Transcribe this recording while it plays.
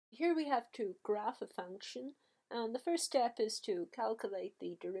here we have to graph a function, and the first step is to calculate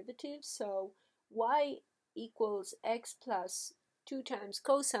the derivative. So y equals x plus 2 times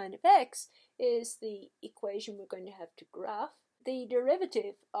cosine of x is the equation we're going to have to graph. The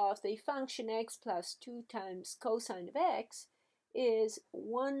derivative of the function x plus 2 times cosine of x is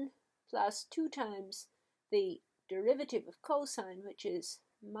 1 plus 2 times the derivative of cosine, which is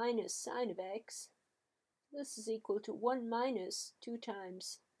minus sine of x. This is equal to 1 minus 2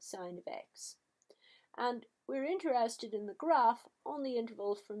 times sine of x. And we're interested in the graph on the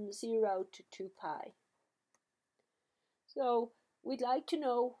interval from 0 to 2 pi. So we'd like to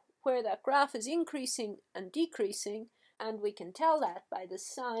know where that graph is increasing and decreasing, and we can tell that by the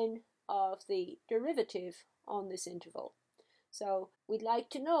sign of the derivative on this interval. So we'd like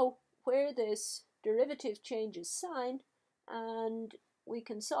to know where this derivative changes sign, and we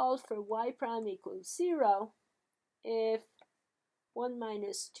can solve for y prime equals 0 if 1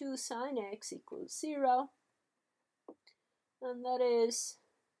 minus 2 sine x equals 0, and that is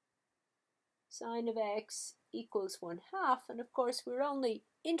sine of x equals 1/2, and of course we're only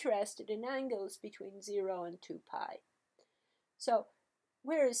interested in angles between 0 and 2 pi. So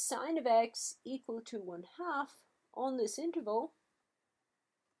where is sine of x equal to 1/2 on this interval?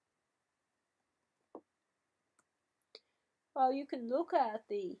 Well, you can look at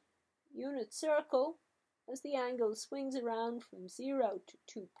the unit circle as the angle swings around from 0 to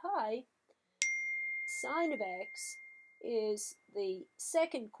 2 pi. Sine of x is the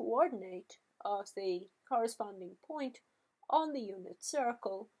second coordinate of the corresponding point on the unit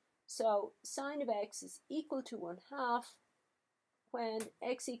circle. So sine of x is equal to 1/2 when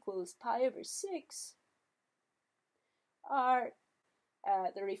x equals pi over 6, or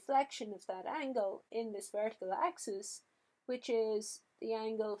the reflection of that angle in this vertical axis, which is the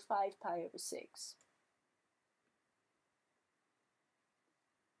angle 5 pi over 6.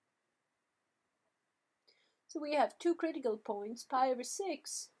 So we have two critical points, pi over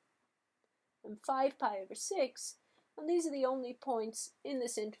 6 and 5 pi over 6, and these are the only points in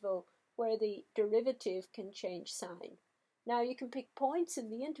this interval where the derivative can change sign. Now you can pick points in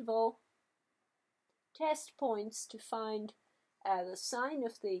the interval, test points to find the sign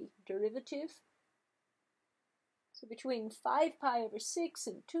of the derivative. So between 5 pi over 6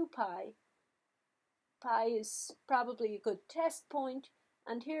 and 2 pi, pi is probably a good test point,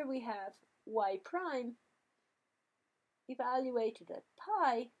 and here we have y prime evaluated at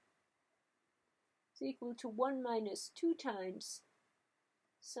pi is equal to 1 minus 2 times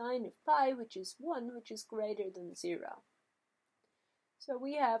sine of pi, which is 1, which is greater than 0. So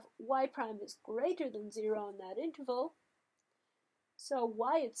we have y prime is greater than 0 on that interval, so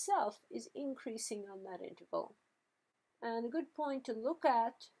y itself is increasing on that interval. And a good point to look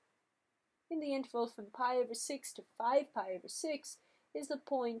at in the interval from pi over 6 to 5 pi over 6 is the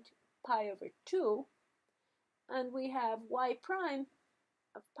point pi over 2, and we have y prime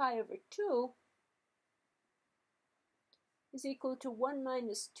of pi over 2 is equal to 1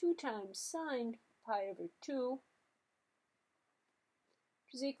 minus 2 times sine pi over 2,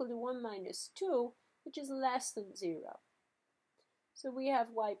 which is equal to 1 minus 2, which is less than 0. So we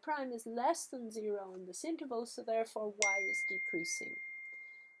have y prime is less than 0 in this interval, so therefore y is decreasing.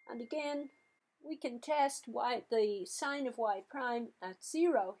 And again, we can test the sign of y prime at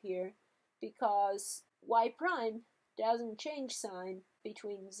 0 here, because y prime doesn't change sign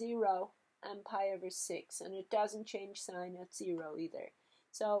between 0 and pi over 6, and it doesn't change sign at 0 either.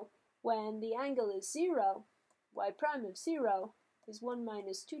 So when the angle is 0, y prime of 0 is 1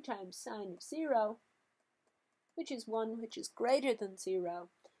 minus 2 times sine of 0, which is 1, which is greater than 0.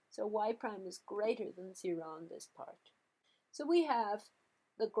 So y prime is greater than 0 on this part. So we have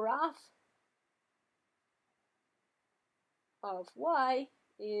the graph of y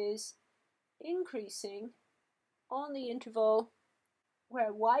is increasing on the interval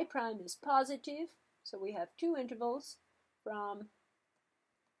where y prime is positive. So we have two intervals from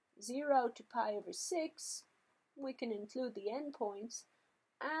 0 to pi over 6. We can include the endpoints,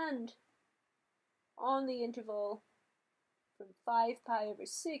 and on the interval from 5 pi over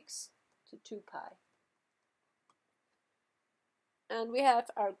 6 to 2 pi. And we have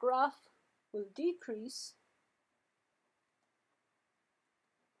our graph will decrease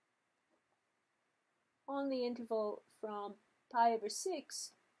on the interval from pi over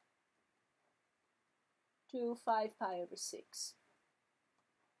 6 to 5 pi over 6.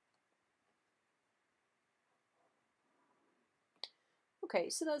 Okay,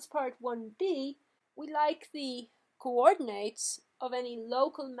 so that's part 1b. We like the coordinates of any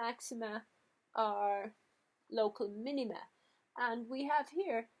local maxima or local minima. And we have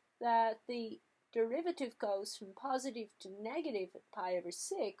here that the derivative goes from positive to negative at pi over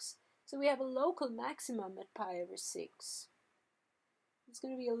 6, so we have a local maximum at pi over 6. It's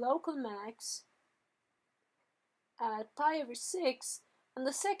going to be a local max at pi over 6, and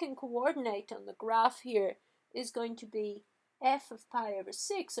the second coordinate on the graph here is going to be f of pi over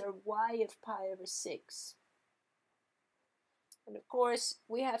 6, or y of pi over 6. And of course,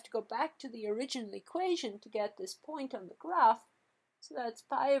 we have to go back to the original equation to get this point on the graph. So that's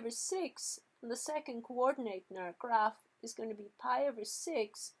pi over 6, and the second coordinate in our graph is going to be pi over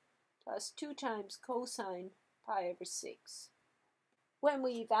 6 plus 2 times cosine pi over 6. When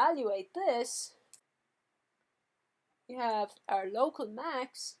we evaluate this, we have our local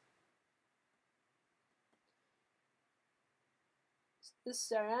max. This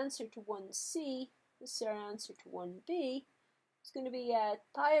is our answer to 1c. This is our answer to 1b. It's going to be at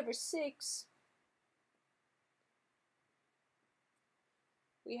pi over 6.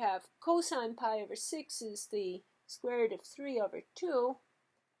 We have cosine pi over 6 is the square root of 3 over 2.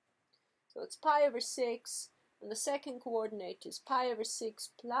 So it's pi over 6, and the second coordinate is pi over 6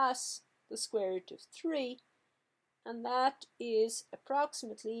 plus the square root of 3, and that is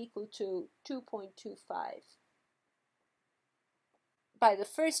approximately equal to 2.25. By the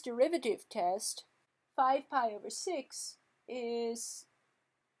first derivative test, 5 pi over 6 gives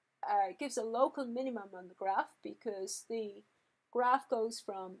a local minimum on the graph, because the graph goes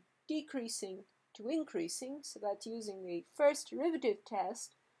from decreasing to increasing, so that's using the first derivative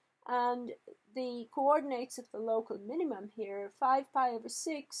test, and the coordinates of the local minimum here are 5 pi over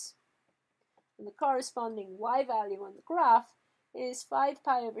 6, and the corresponding y value on the graph is 5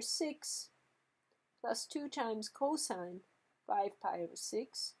 pi over 6 plus 2 times cosine 5 pi over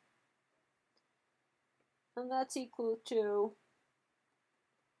 6, and that's equal to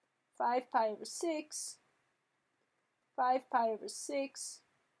 5 pi over 6, 5 pi over 6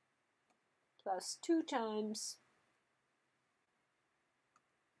 plus 2 times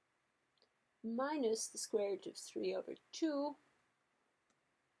minus the square root of 3 over 2.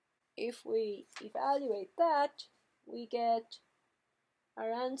 If we evaluate that, we get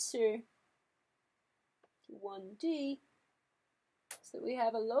our answer to 1D. So we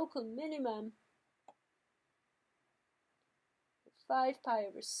have a local minimum of 5 pi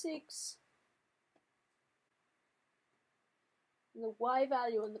over 6. And the y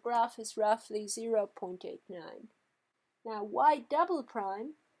value on the graph is roughly 0.89. Now y double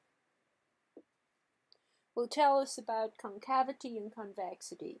prime will tell us about concavity and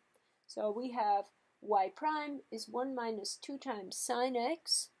convexity. So we have y prime is 1 minus 2 times sine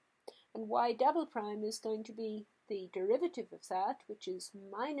x, and y double prime is going to be the derivative of that, which is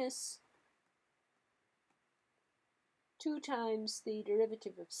minus 2 times the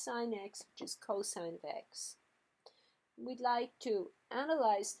derivative of sine x, which is cosine of x. We'd like to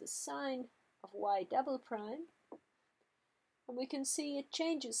analyze the sign of y double prime, and we can see it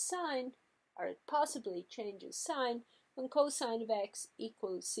changes sign, or it possibly changes sign, when cosine of x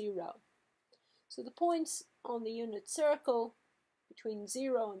equals 0. So the points on the unit circle between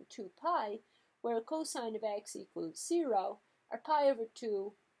 0 and 2 pi, where cosine of x equals 0, are pi over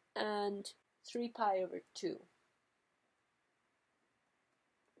 2 and 3 pi over 2.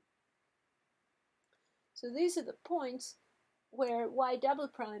 So these are the points where y double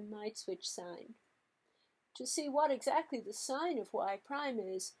prime might switch sign. To see what exactly the sign of y prime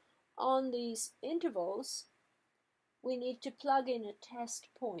is on these intervals, we need to plug in a test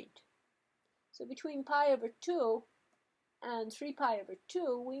point. So between pi over 2 and 3 pi over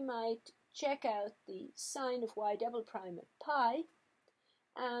 2, we might check out the sign of y double prime at pi,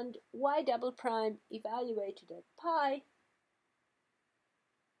 and y double prime evaluated at pi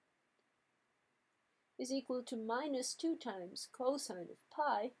is equal to minus 2 times cosine of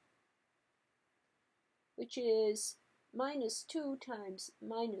pi, which is minus 2 times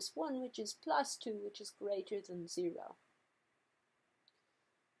minus 1, which is plus 2, which is greater than 0.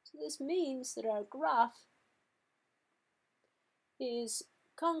 So this means that our graph is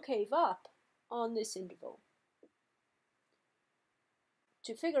concave up on this interval.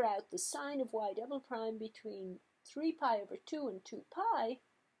 To figure out the sign of y double prime between 3 pi over 2 and 2 pi,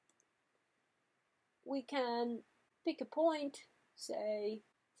 we can pick a point, say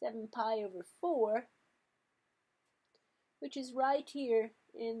 7 pi over 4, which is right here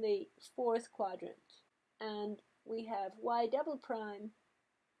in the fourth quadrant. And we have y double prime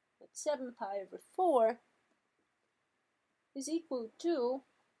at 7 pi over 4 is equal to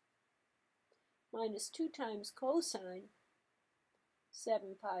minus 2 times cosine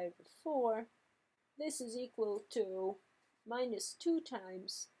 7 pi over 4. This is equal to minus 2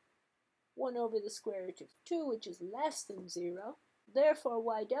 times 1 over the square root of 2, which is less than 0. Therefore,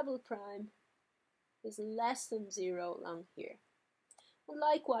 y double prime is less than 0 along here. And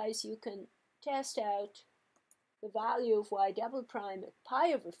likewise, you can test out the value of y double prime at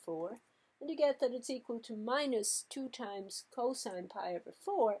pi over 4, and you get that it's equal to minus 2 times cosine pi over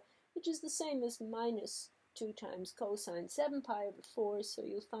 4, which is the same as minus 2 times cosine 7 pi over 4, so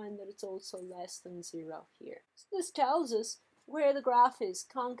you'll find that it's also less than 0 here. So this tells us where the graph is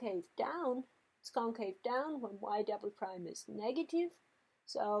concave down. It's concave down when y double prime is negative,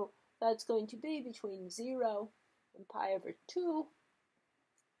 so that's going to be between 0 and pi over 2,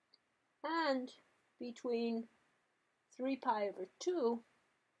 and between 3 pi over 2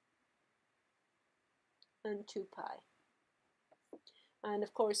 and 2 pi. And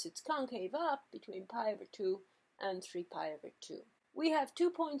of course it's concave up between pi over 2 and 3 pi over 2. We have 2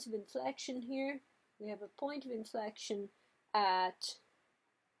 points of inflection here. We have a point of inflection at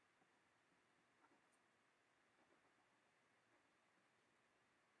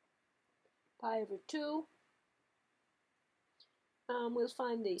pi over 2. We'll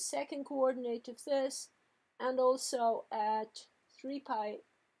find the second coordinate of this, and also at 3 pi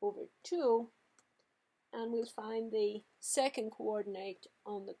over 2, and we'll find the second coordinate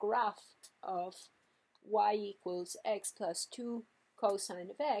on the graph of y equals x plus 2 cosine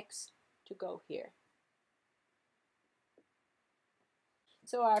of x to go here.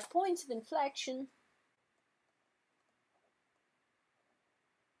 So our points of inflection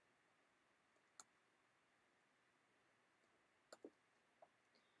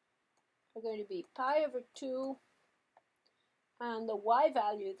are going to be pi over 2, and the y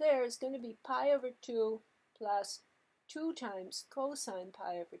value there is going to be pi over 2 plus 2 times cosine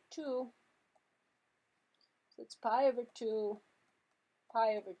pi over 2. So it's pi over 2, pi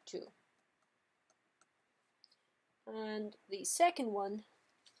over 2. And the second one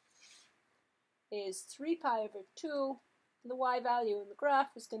is 3 pi over 2. The y value in the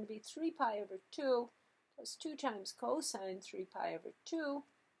graph is going to be 3 pi over 2 plus 2 times cosine 3 pi over 2,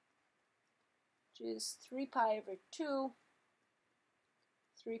 which is 3 pi over 2,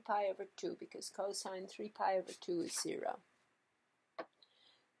 3 pi over 2, because cosine 3 pi over 2 is 0.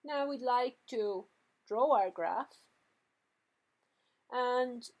 Now we'd like to draw our graph,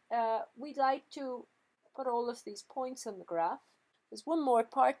 and we'd like to put all of these points on the graph. There's one more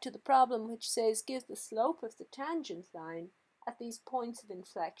part to the problem which says give the slope of the tangent line at these points of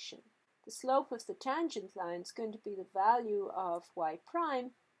inflection. The slope of the tangent line is going to be the value of y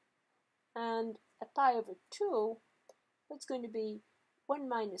prime, and at pi over 2, it's going to be 1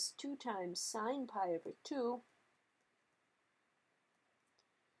 minus 2 times sine pi over 2,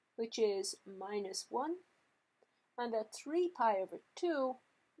 which is minus 1. And at 3 pi over 2,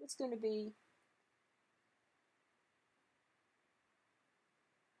 it's going to be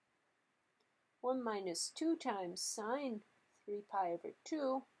 1 minus 2 times sine 3 pi over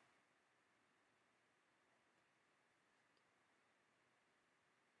 2,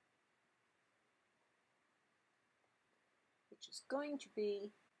 which is going to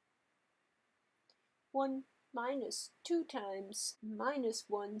be 1 minus 2 times minus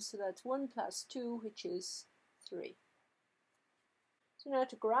 1, so that's 1 plus 2, which is 3. So now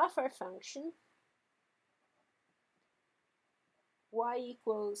to graph our function, y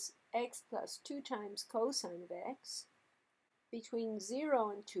equals x plus 2 times cosine of x between 0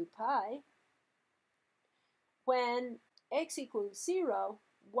 and 2 pi. When x equals 0,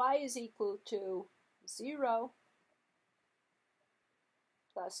 y is equal to 0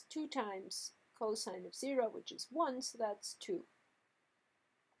 plus 2 times cosine of 0, which is 1, so that's 2.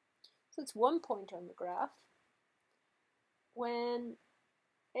 So it's 1 point on the graph. When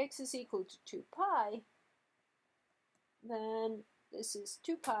x is equal to 2 pi, then this is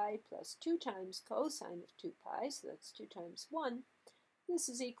 2 pi plus 2 times cosine of 2 pi, so that's 2 times 1. This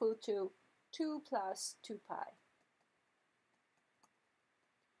is equal to 2 plus 2 pi.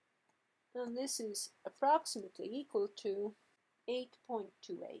 And this is approximately equal to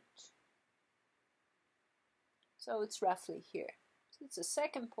 8.28. So it's roughly here. So it's the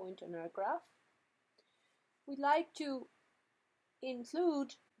second point on our graph. We'd like to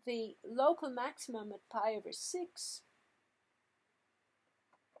include the local maximum at pi over 6.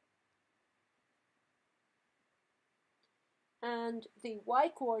 And the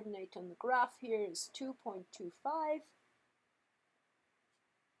y-coordinate on the graph here is 2.25.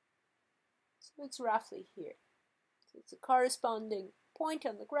 So it's roughly here. So it's a corresponding point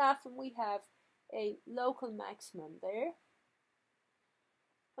on the graph, and we have a local maximum there.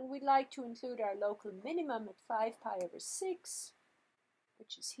 And we'd like to include our local minimum at 5 pi over 6,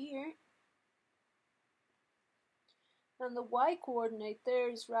 which is here. And the y-coordinate there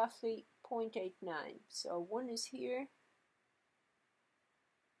is roughly 0.89. So 1 is here,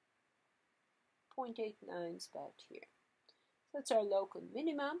 0.89 is about here. That's our local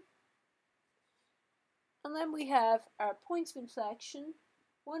minimum. And then we have our points of inflection.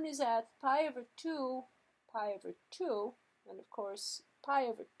 One is at pi over 2, and of course pi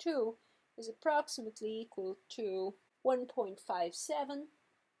over 2 is approximately equal to 1.57.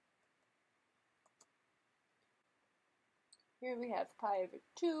 Here we have pi over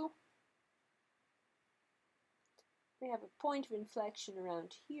 2. We have a point of inflection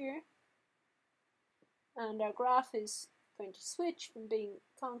around here. And our graph is going to switch from being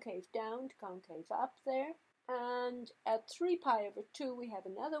concave down to concave up there. And at 3 pi over 2 we have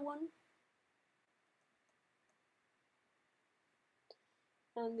another one.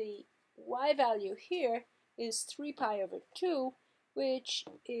 And the y value here is 3 pi over 2, which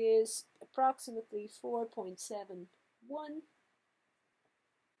is approximately 4.71.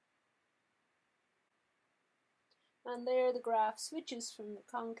 And there the graph switches from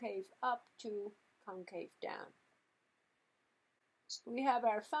concave up to concave down. So we have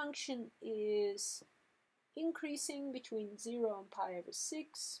our function is increasing between 0 and pi over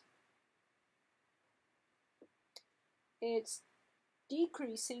 6. It's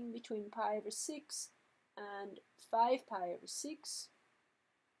decreasing between pi over 6 and 5 pi over 6.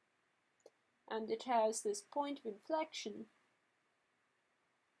 And it has this point of inflection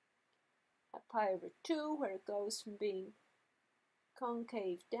at pi over 2, where it goes from being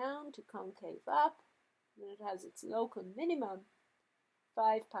concave down to concave up. And it has its local minimum,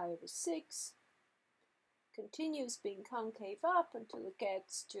 5 pi over 6, continues being concave up until it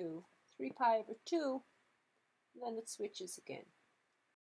gets to 3 pi over 2, then it switches again.